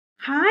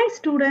Hi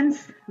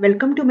students,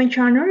 welcome to my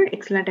channel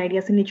Excellent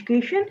Ideas in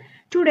Education.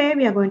 Today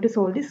we are going to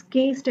solve this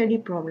case study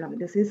problem.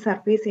 This is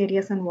surface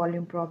areas and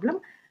volume problem.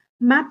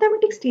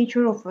 Mathematics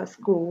teacher of a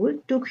school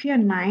took a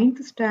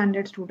ninth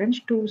standard students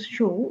to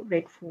show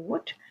Red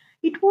Fort.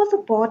 It was a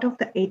part of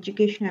the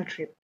educational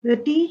trip. The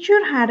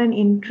teacher had an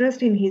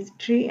interest in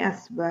history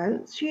as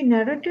well. She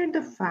narrated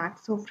the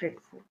facts of Red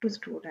Fort to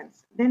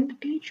students. Then the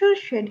teacher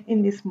said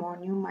in this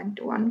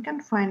monument one can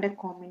find a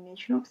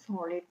combination of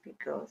solid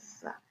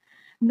figures.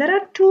 There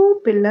are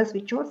two pillars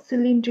which are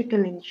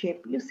cylindrical in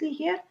shape. You see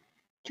here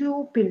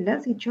two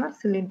pillars which are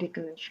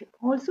cylindrical in shape.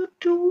 Also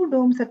two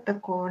domes at the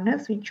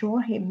corners which are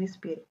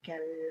hemispherical.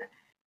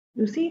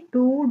 You see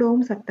two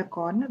domes at the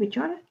corner which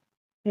are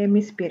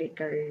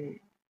hemispherical.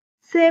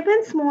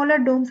 Seven smaller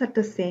domes at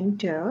the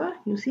center.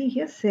 You see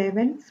here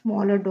seven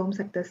smaller domes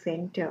at the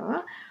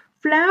center.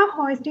 Flag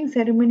hoisting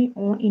ceremony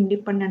on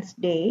Independence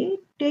Day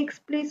takes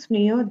place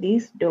near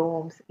these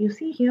domes. You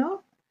see here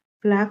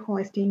flag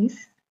hoisting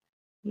is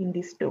in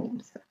these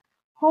domes.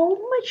 How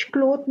much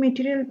cloth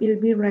material will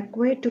be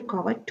required to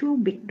cover two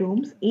big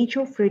domes, each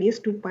of radius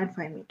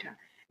 2.5 meter?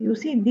 You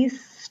see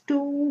these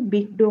two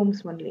big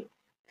domes only.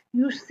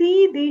 You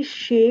see this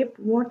shape.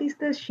 What is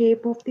the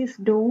shape of this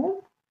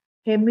dome?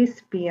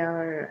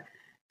 Hemisphere.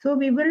 So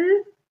we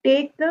will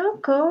take the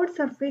curved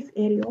surface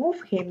area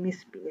of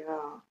hemisphere.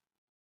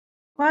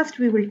 First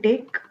we will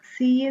take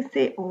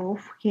CSA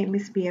of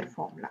hemisphere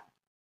formula.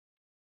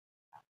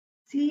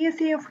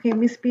 CSA of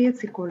hemisphere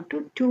is equal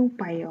to 2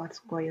 pi r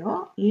square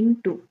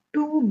into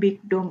 2 big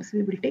domes.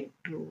 We will take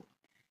 2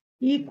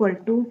 equal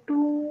to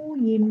 2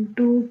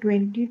 into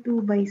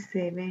 22 by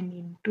 7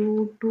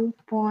 into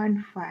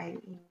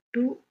 2.5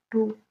 into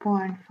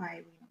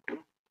 2.5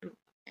 into 2.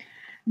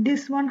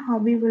 This one how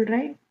we will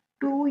write?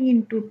 2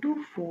 into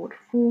 2 4.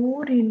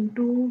 4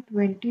 into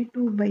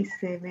 22 by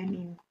 7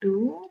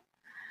 into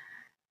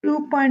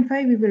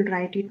 2.5 we will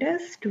write it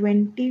as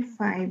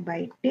 25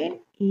 by 10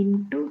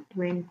 into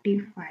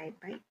 25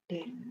 by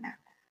 10.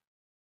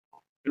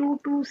 2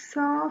 2s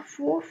are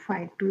 4,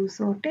 5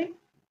 2s are 10,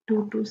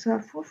 2 2s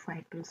are 4,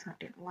 5 2s are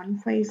 10, 1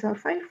 5s are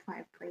 5,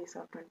 5 5s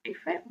are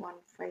 25, 1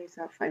 5s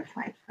are 5,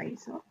 5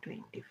 5s are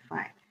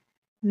 25.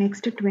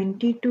 Next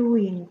 22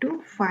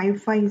 into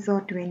 5 5s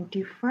are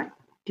 25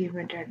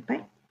 divided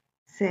by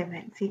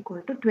 7 is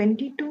equal to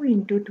 22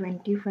 into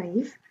 25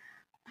 is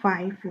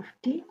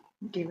 550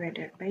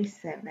 divided by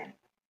 7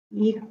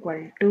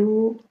 equal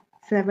to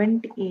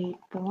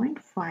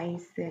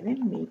 78.57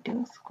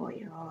 meters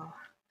square.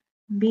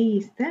 B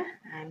is the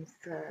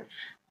answer.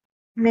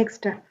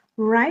 Next,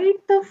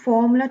 write the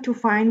formula to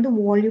find the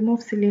volume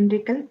of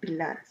cylindrical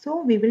pillar.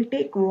 So we will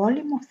take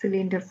volume of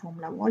cylinder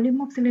formula. Volume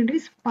of cylinder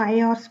is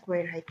pi r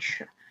square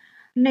h.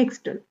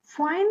 Next,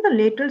 find the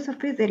lateral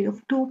surface area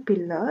of two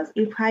pillars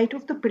if height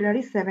of the pillar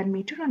is 7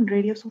 meter and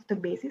radius of the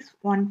base is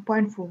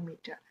 1.4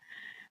 meter.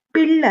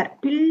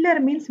 Pillar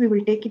means we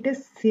will take it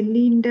as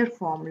cylinder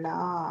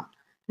formula.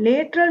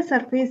 Lateral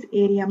surface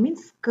area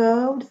means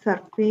curved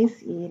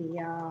surface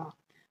area.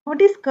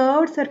 What is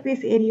curved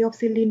surface area of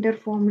cylinder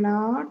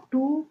formula?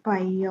 2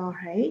 pi r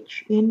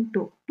h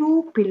into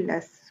 2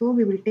 pillars. So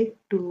we will take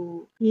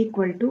 2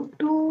 equal to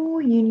 2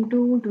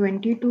 into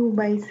 22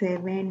 by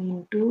 7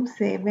 into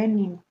 7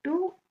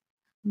 into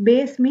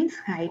base means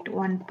height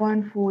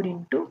 1.4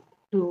 into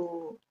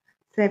 2.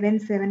 7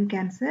 7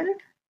 cancel.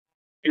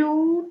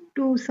 2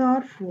 2s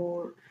are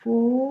 4.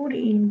 4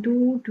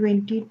 into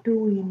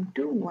 22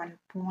 into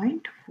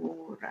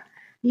 1.4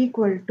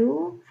 equal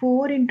to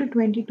 4 into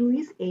 22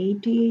 is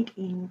 88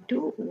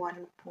 into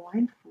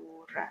 1.4.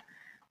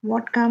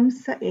 What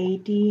comes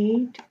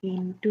 88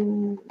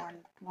 into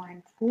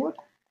 1.4?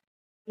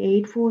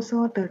 8 4s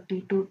are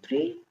 32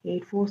 3.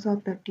 8 4s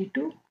are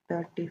 32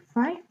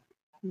 35.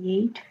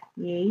 8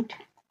 8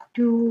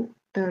 2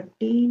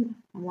 13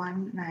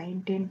 1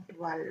 9 10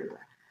 12.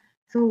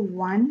 So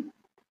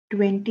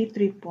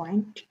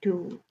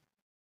 123.2.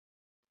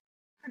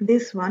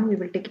 This one we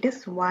will take it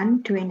as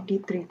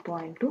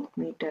 123.2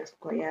 meters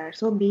square.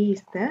 So B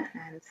is the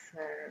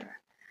answer.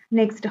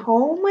 Next,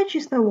 how much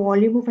is the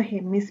volume of a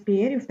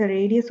hemisphere if the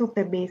radius of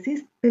the base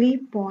is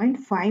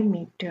 3.5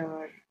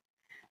 meter?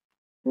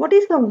 What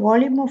is the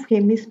volume of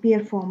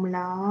hemisphere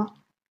formula?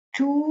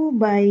 2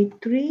 by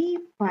 3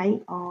 pi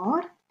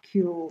r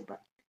cube.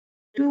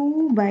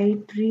 2 by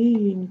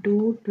 3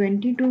 into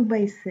 22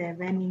 by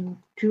 7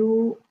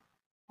 into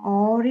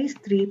r is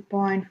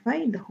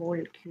 3.5 the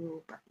whole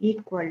cube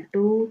equal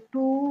to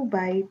 2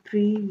 by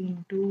 3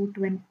 into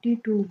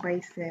 22 by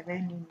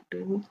 7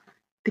 into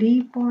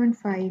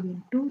 3.5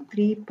 into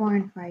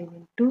 3.5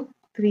 into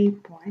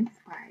 3.5.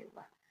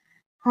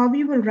 How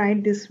we will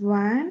write this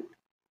one?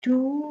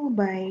 2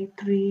 by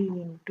 3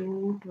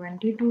 into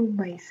 22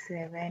 by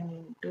 7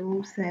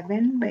 into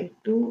 7 by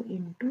 2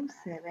 into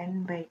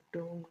 7 by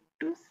 2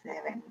 into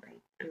 7 by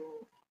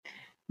 2.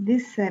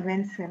 This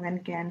 7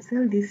 7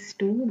 cancel, this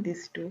 2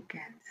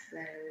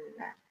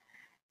 cancel.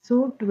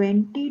 So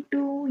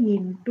 22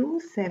 into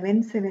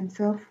 7 sevens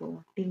are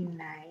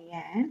 49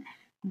 and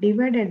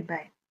divided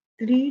by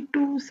 3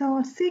 2s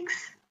are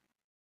 6.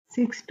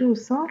 6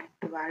 2s are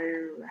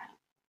 12.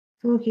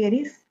 So here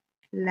is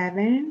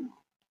 11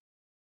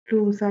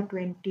 2s are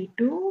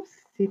 22,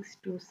 6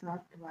 2s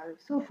are 12.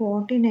 So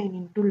 49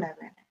 into 11.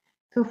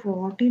 So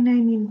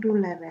 49 into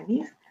 11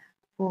 is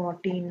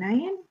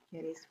 49.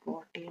 Here is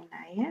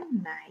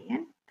 49,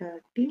 9,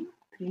 13,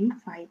 3,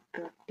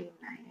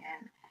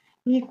 539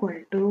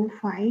 equal to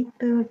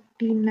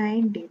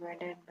 539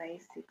 divided by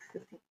 6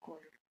 is equal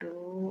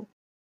to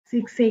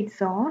 6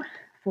 8s are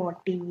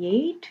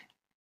 48.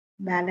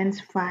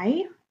 Balance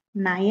 5,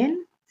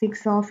 9,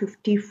 6 are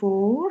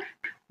 54.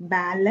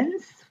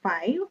 Balance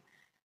 5.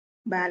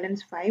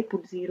 Balance 5,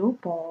 put 0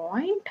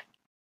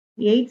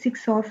 0.8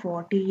 6 or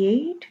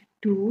 48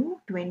 to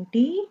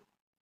 20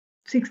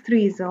 6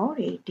 3s are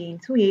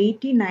 18. So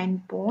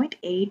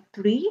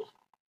 89.83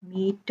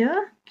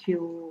 meter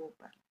cube.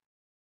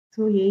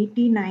 So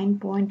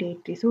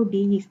 89.83. So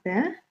D is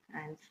the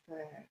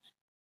answer.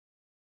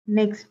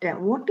 Next,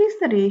 what is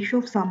the ratio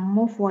of sum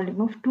of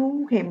volume of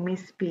two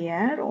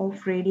hemisphere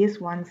of radius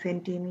 1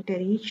 centimeter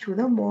each to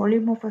the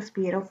volume of a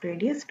sphere of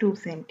radius 2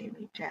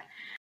 centimeter?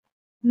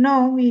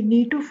 Now we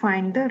need to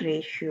find the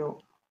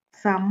ratio.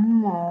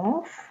 Sum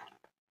of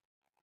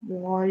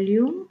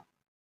volume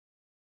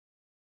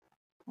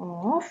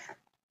of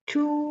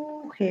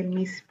two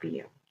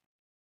hemisphere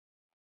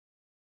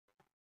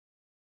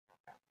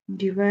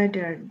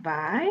divided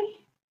by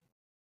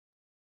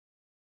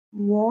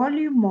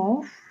volume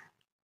of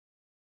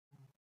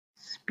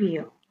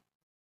sphere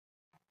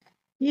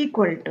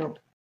equal to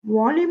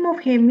volume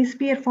of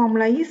hemisphere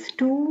formula is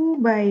 2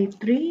 by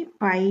 3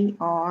 pi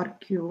r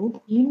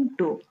cube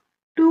into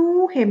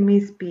 2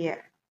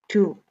 hemisphere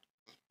 2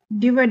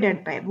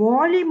 divided by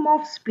volume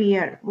of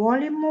sphere.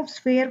 Volume of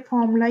sphere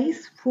formula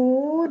is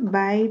 4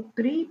 by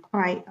 3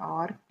 pi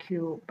r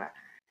cube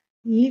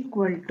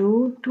equal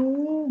to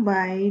 2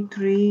 by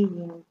 3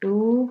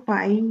 into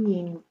pi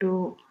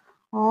into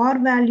r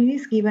value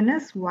is given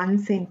as 1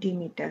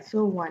 centimeter.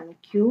 So 1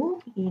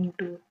 cube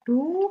into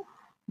 2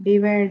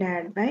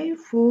 divided by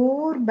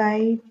 4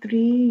 by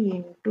 3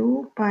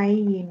 into pi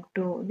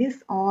into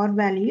this r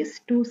value is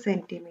 2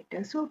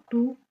 centimeter. So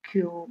 2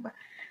 cube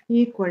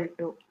equal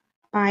to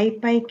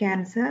pi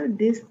cancel,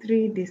 this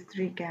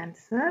 3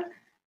 cancel.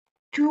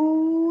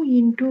 2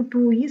 into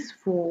 2 is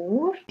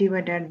 4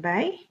 divided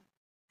by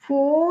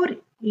 4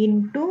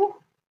 into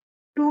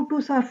 2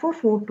 2s are 4,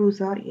 4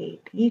 2s are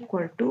 8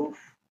 equal to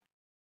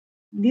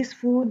this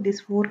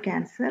 4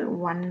 cancel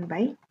 1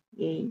 by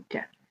 8.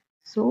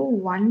 So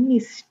 1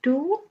 is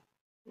to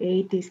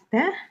 8 is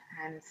the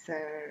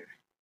answer.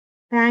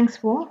 Thanks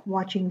for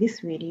watching this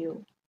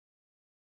video.